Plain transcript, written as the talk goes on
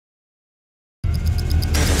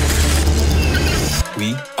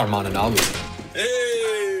are Mananalu.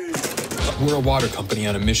 Hey! We're a water company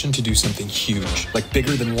on a mission to do something huge, like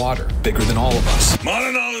bigger than water, bigger than all of us.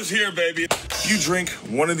 Mananalu's here, baby. You drink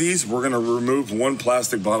one of these, we're gonna remove one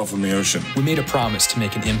plastic bottle from the ocean. We made a promise to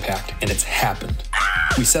make an impact, and it's happened.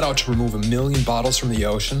 We set out to remove 1 million bottles from the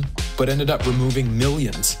ocean, but ended up removing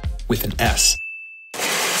millions with an S.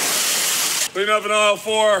 Clean up in aisle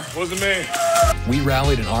 4, wasn't me. We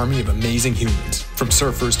rallied an army of amazing humans, from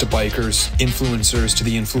surfers to bikers, influencers to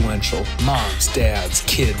the influential, moms, dads,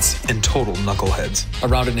 kids, and total knuckleheads,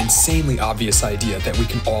 around an insanely obvious idea that we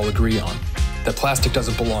can all agree on, that plastic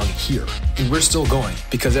doesn't belong here. And we're still going,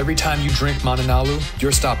 because every time you drink Mananalu,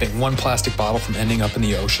 you're stopping one plastic bottle from ending up in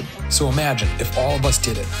the ocean. So imagine if all of us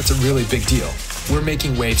did it. That's a really big deal. We're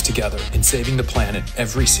making waves together and saving the planet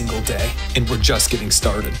every single day, and we're just getting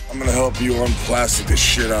started. I'm gonna help you unplastic the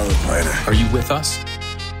shit out of the planet. Are you with us?